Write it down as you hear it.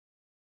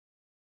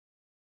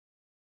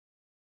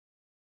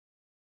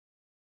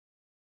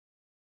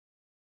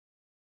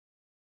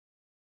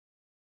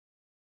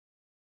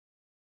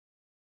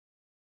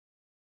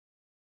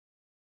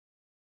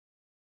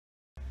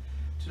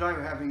Today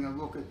we're having a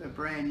look at the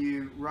brand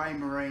new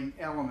Raymarine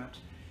Element.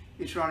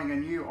 It's running a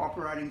new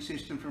operating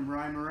system from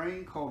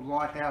Raymarine called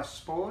Lighthouse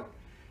Sport,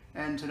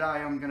 and today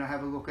I'm going to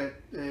have a look at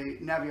the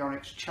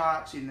Navionics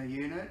charts in the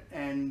unit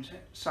and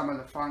some of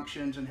the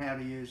functions and how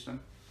to use them.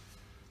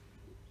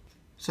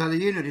 So the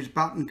unit is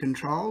button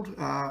controlled.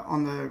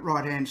 On the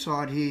right hand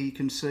side here you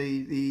can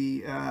see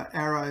the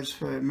arrows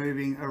for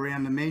moving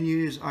around the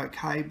menus,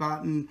 OK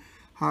button,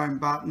 home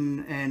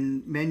button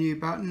and menu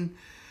button.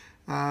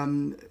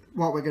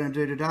 What we're going to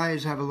do today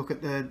is have a look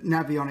at the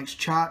Navionics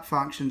chart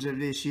functions of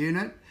this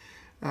unit.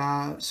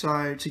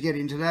 So to get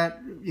into that,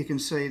 you can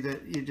see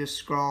that you just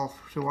scroll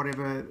to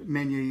whatever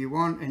menu you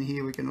want, and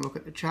here we can look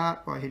at the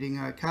chart by hitting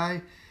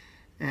OK,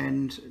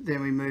 and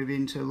then we move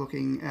into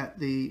looking at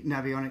the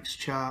Navionics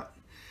chart.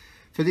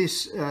 For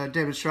this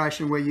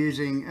demonstration we're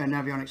using a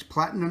Navionics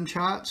Platinum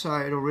Chart,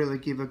 so it'll really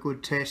give a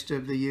good test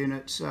of the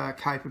unit's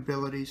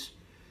capabilities.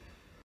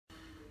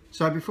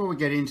 So before we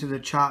get into the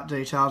chart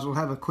details, we'll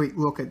have a quick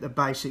look at the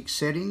basic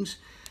settings.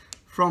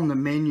 From the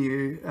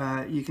menu,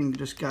 you can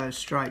just go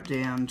straight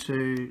down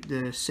to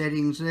the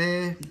settings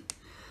there.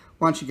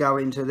 Once you go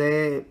into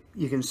there,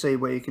 you can see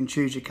where you can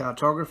choose your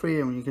cartography,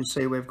 and you can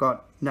see we've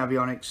got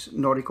Navionics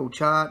Nautical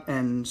Chart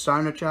and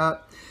SonarChart.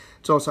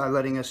 It's also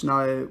letting us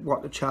know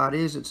what the chart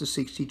is. It's a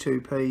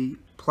 62p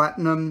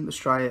Platinum,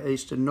 Australia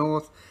East and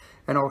North,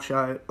 and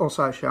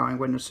also showing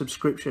when the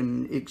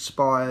subscription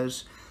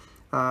expires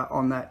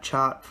on that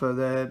chart for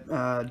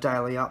the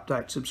daily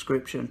update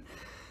subscription.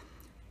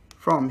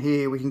 From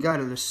here we can go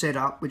to the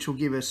setup, which will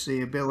give us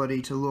the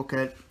ability to look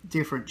at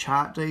different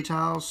chart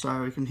details.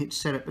 So we can hit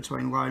set it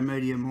between low,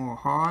 medium or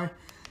high.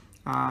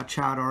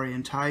 Chart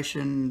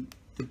orientation,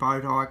 the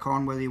boat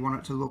icon, whether you want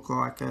it to look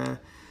like a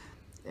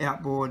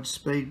outboard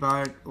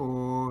speedboat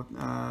or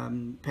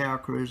power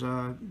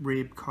cruiser,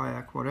 rib,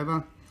 kayak,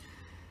 whatever.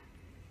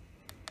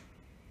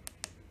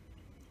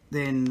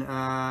 Then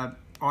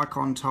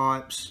icon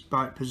types,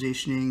 boat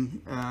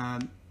positioning,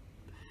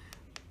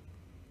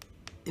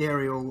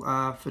 aerial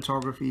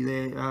photography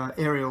there,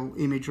 aerial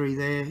imagery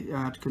there,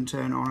 can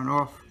turn on and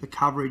off. The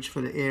coverage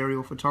for the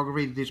aerial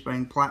photography, this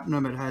being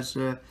platinum, it has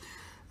the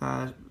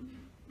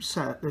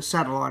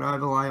satellite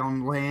overlay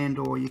on land,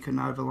 or you can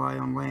overlay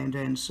on land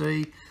and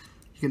sea.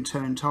 You can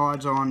turn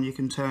tides on, you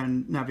can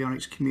turn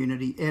Navionics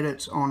community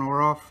edits on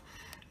or off,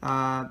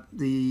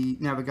 the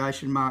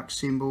navigation mark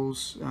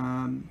symbols,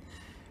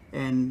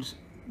 and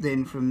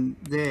then from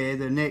there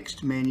the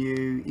next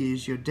menu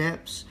is your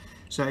depths.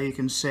 So you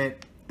can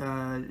set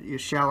your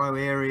shallow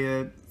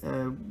area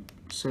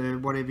to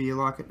whatever you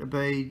like it to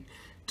be,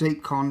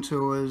 deep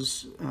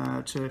contours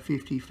to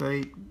 50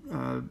 feet,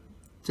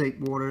 deep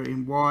water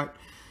in white,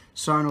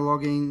 sonar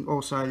logging.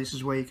 Also this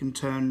is where you can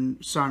turn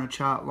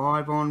SonarChart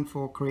live on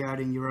for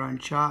creating your own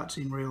charts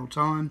in real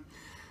time.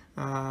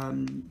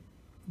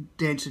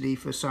 Density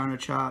for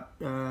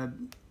SonarChart,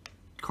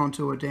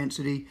 contour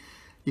density.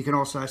 You can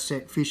also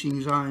set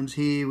fishing zones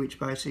here, which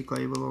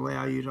basically will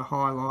allow you to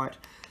highlight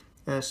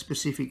a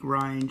specific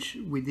range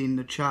within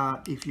the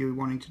chart if you're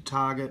wanting to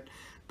target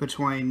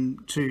between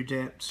two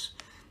depths.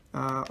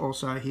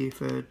 Also here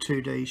for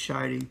 2D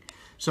shading.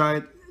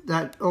 So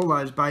that all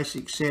those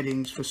basic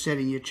settings for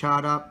setting your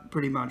chart up,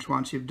 pretty much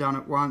once you've done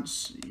it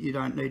once, you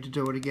don't need to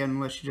do it again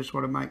unless you just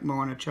want to make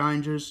minor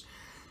changes.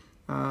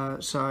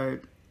 So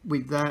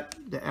with that,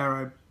 the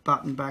arrow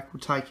button back will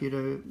take you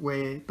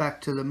to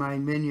back to the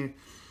main menu.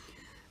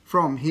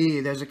 From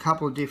here there's a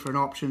couple of different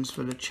options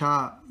for the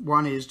chart.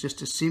 One is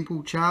just a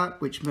simple chart,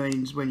 which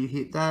means when you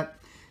hit that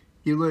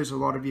you lose a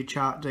lot of your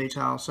chart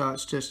detail, so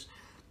it's just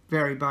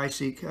very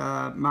basic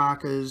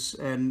markers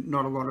and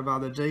not a lot of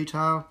other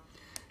detail.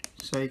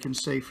 So you can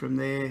see from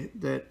there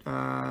that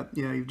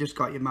you know, you've just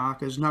got your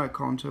markers, no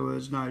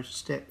contours, no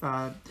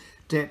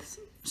depth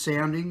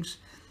soundings.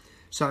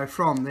 So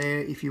from there,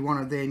 if you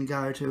want to then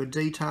go to a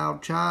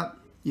detailed chart,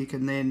 you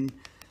can then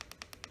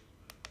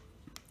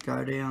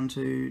go down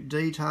to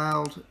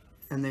detailed,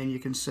 and then you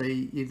can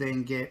see you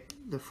then get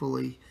the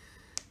fully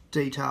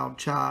detailed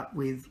chart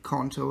with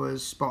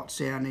contours, spot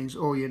soundings,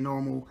 all your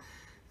normal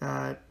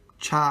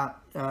chart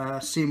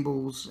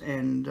symbols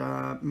and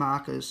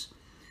markers.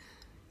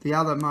 The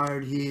other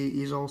mode here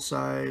is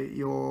also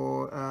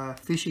your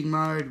fishing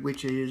mode,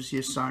 which is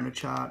your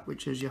SonarChart,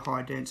 which is your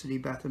high density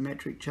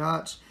bathymetric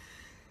charts.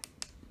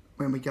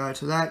 When we go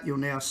to that, you'll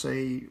now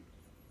see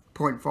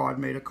 0.5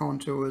 metre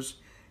contours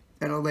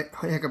and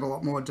a heck of a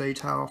lot more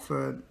detail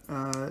for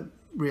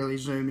really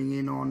zooming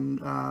in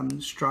on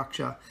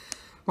structure.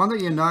 One thing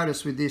you'll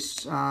notice with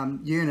this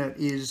unit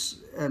is,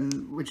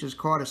 and which is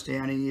quite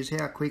astounding, is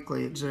how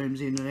quickly it zooms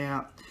in and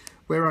out.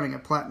 We're running a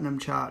Platinum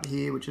chart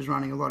here, which is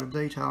running a lot of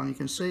detail, and you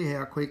can see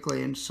how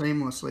quickly and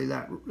seamlessly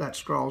that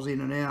scrolls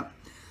in and out.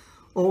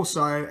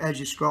 Also, as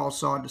you scroll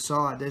side to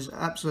side, there's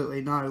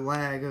absolutely no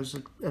lag as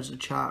the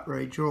chart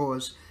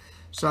redraws.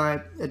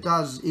 So it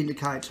does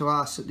indicate to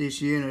us that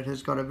this unit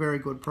has got a very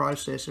good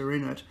processor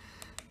in it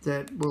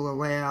that will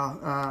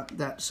allow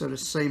that sort of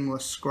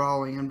seamless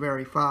scrolling and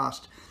very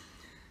fast.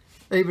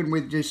 even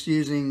with just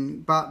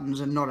using buttons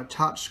and not a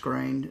touch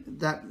screen,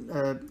 that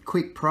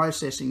quick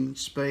processing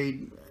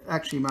speed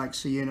actually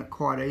makes the unit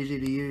quite easy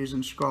to use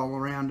and scroll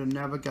around and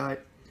navigate.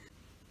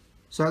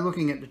 So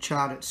looking at the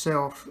chart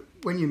itself,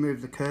 when you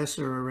move the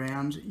cursor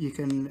around, you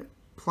can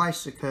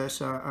place the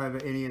cursor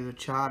over any of the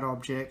chart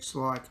objects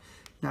like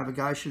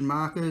navigation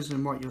markers,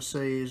 and what you'll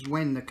see is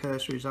when the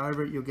cursor is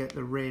over it, you'll get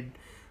the red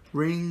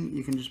ring.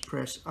 You can just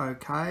press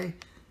OK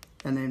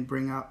and then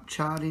bring up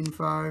chart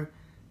info,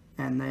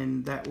 and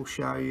then that will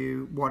show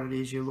you what it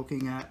is you're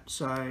looking at.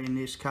 So in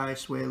this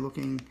case we're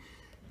looking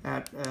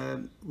at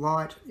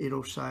light.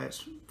 It'll say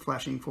it's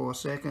flashing 4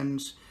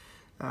 seconds.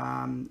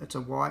 It's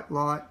a white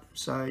light,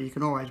 so you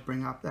can always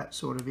bring up that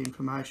sort of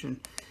information.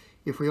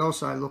 If we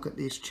also look at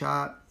this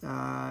chart,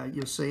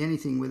 you'll see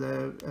anything with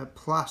a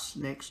plus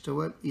next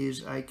to it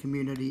is a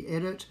community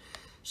edit.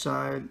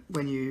 So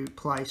when you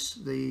place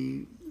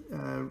the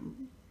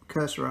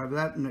cursor over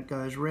that and it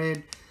goes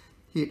red,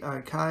 hit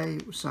OK,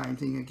 same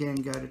thing again,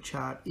 go to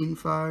chart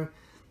info,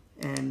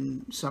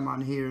 and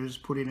someone here has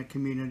put in a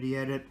community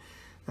edit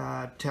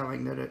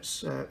telling that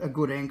it's a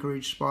good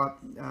anchorage spot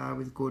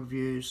with good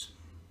views.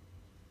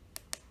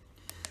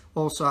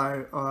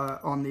 Also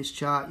on this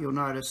chart you'll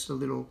notice the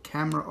little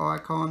camera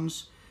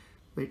icons,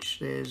 which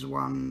there's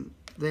one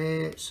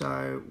there,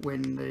 so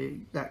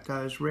when that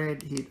goes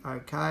red, hit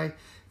OK,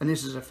 and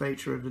this is a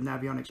feature of the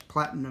Navionics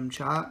Platinum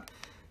Chart,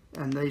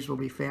 and these will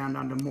be found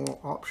under more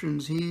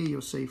options here.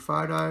 You'll see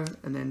photo,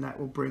 and then that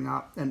will bring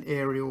up an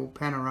aerial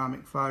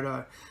panoramic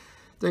photo.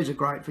 These are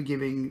great for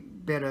giving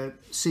better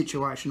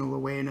situational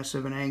awareness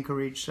of an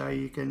anchorage, so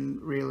you can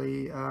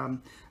really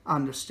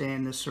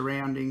understand the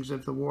surroundings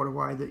of the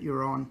waterway that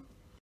you're on.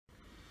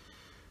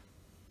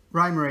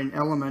 Raymarine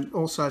Element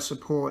also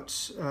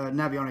supports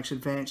Navionics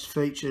advanced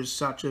features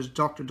such as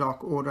Dock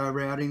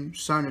Autorouting,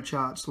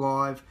 SonarCharts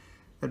Live,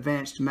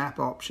 advanced map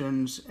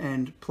options,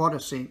 and plotter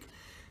sync.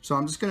 So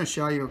I'm just going to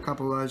show you a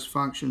couple of those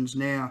functions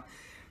now.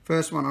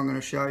 First one I'm going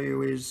to show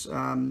you is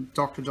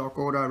Dock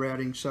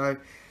Autorouting. So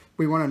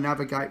we want to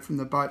navigate from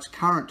the boat's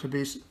current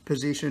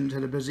position to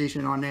the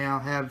position I now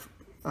have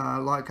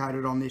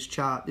located on this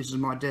chart. This is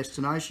my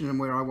destination and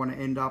where I want to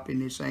end up in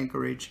this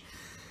anchorage.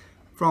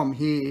 From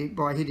here,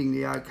 by hitting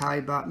the OK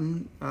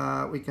button,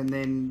 we can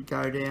then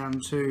go down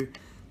to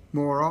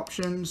more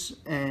options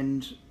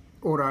and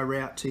auto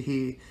route to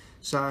here.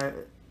 So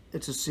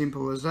it's as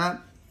simple as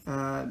that.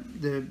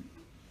 The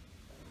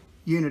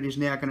unit is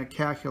now going to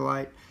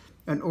calculate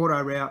an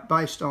auto route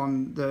based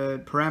on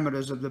the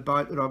parameters of the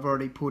boat that I've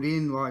already put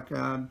in, like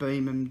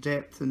beam and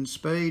depth and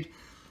speed,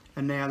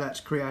 and now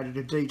that's created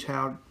a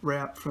detailed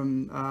route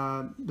from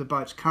the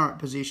boat's current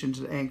position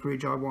to the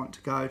anchorage I want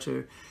to go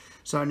to.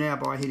 So now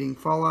by hitting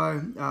follow,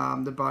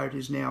 the boat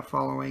is now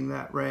following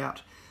that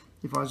route.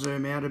 If I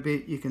zoom out a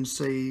bit, you can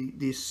see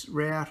this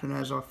route, and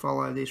as I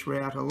follow this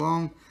route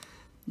along,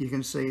 you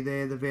can see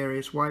there the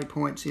various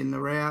waypoints in the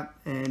route,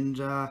 and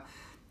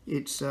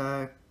it's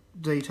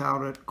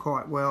detailed it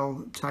quite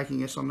well,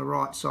 taking us on the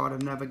right side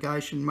of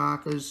navigation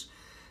markers.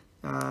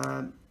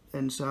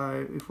 And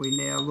so if we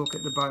now look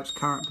at the boat's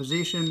current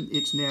position,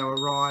 it's now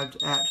arrived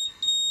at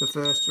the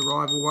first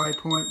arrival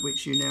waypoint,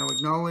 which you now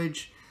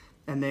acknowledge,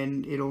 and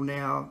then it'll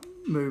now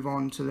move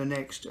on to the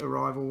next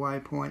arrival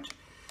waypoint.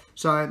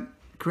 So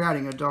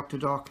creating a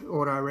dock-to-dock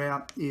auto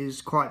route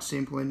is quite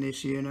simple in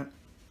this unit.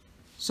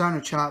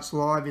 SonarCharts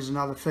Live is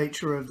another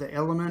feature of the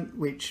Element,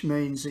 which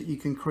means that you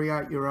can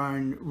create your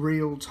own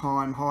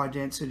real-time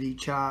high-density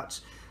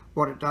charts.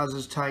 What it does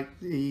is take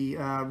the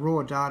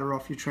raw data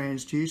off your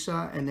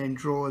transducer and then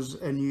draws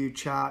a new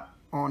chart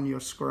on your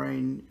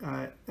screen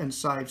and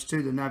saves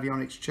to the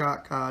Navionics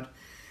chart card.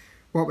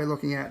 What we're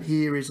looking at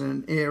here is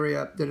an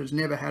area that has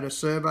never had a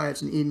survey.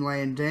 It's an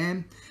inland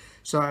dam.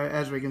 So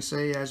as we can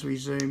see, as we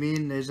zoom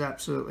in, there's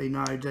absolutely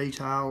no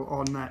detail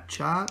on that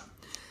chart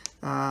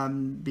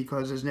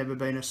because there's never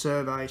been a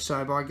survey.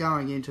 So by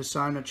going into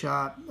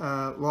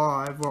SonarChart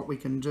Live, what we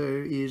can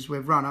do is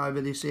we've run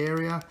over this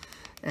area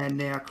and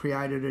now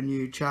created a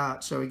new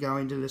chart. So we go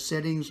into the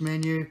settings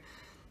menu,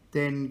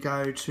 then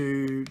go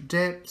to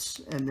depths,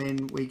 and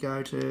then we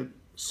go to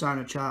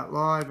SonarChart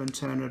Live and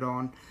turn it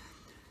on.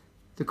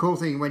 The cool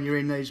thing when you're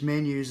in these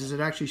menus is it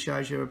actually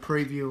shows you a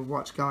preview of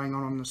what's going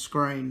on the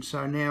screen.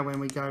 So now when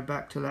we go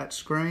back to that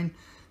screen,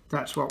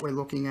 that's what we're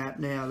looking at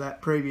now.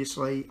 That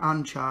previously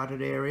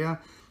uncharted area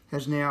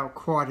has now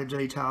quite a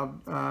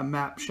detailed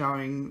map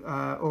showing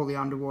all the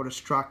underwater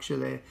structure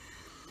there.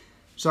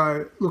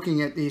 So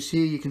looking at this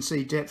here, you can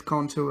see depth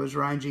contours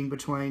ranging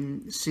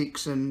between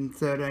 6 and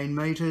 13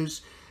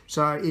 metres.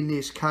 So in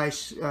this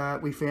case,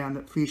 we found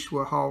that fish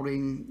were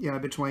holding,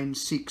 between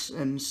 6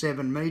 and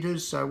 7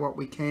 metres. So what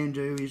we can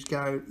do is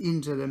go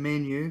into the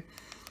menu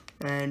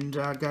and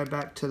go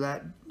back to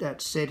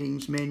that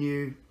settings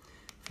menu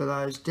for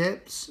those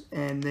depths,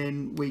 and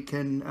then we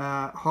can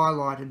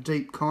highlight a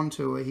deep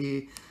contour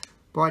here.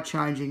 By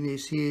changing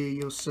this here,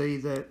 you'll see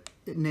that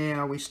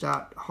now we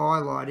start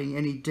highlighting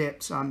any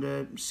depths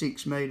under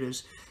 6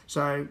 metres.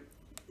 So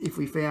if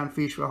we found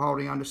fish were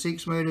holding under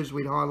 6 metres,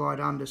 we'd highlight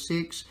under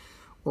 6.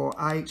 or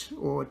 8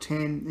 or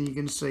 10, and you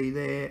can see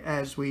there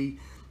as we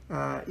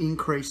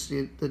increase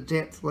the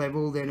depth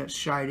level, then it's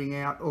shading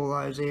out all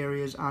those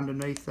areas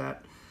underneath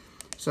that.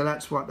 So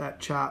that's what that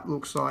chart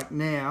looks like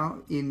now,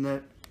 in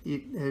that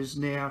it has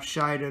now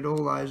shaded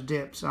all those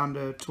depths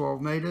under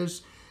 12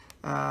 metres,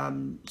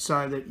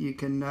 so that you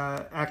can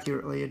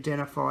accurately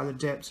identify the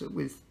depths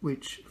with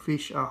which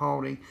fish are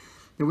holding.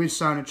 Now with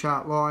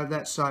SonarChart Live,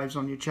 that saves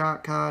on your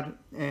chart card,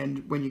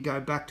 and when you go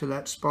back to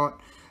that spot,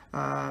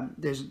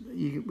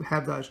 you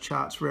have those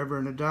charts forever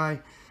and a day.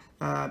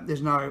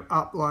 There's no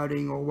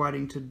uploading or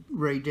waiting to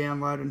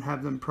re-download and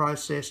have them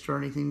processed or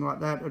anything like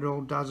that. It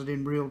all does it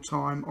in real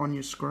time on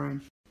your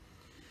screen.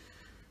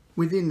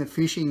 Within the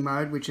fishing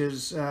mode, which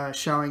is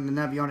showing the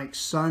Navionics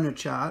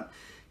SonarChart,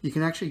 you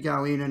can actually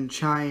go in and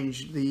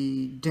change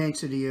the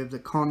density of the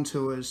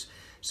contours.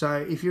 So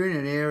if you're in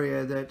an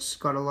area that's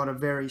got a lot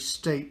of very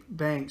steep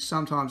banks,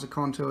 sometimes the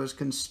contours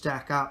can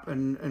stack up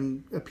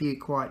and appear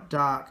quite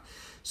dark.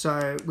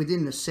 So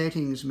within the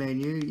settings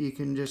menu, you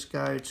can just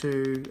go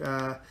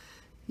to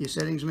your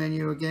settings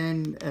menu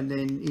again, and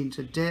then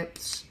into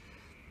depths,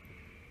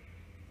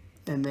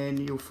 and then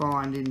you'll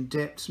find in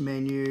depths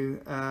menu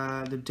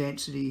the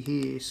density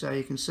here. So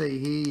you can see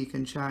here you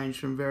can change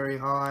from very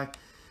high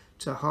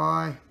to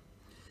high,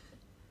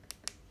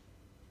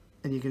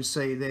 and you can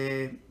see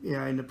there, you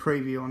know, in the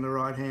preview on the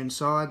right hand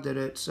side, that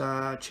it's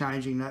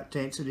changing that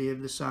density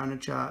of the sonar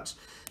charts.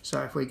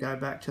 So if we go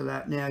back to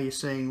that, now you're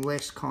seeing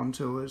less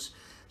contours.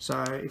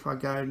 So if I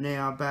go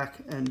now back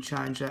and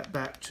change that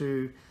back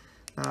to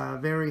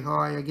very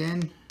high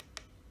again,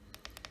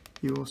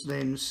 you will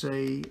then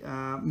see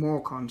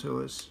more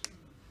contours.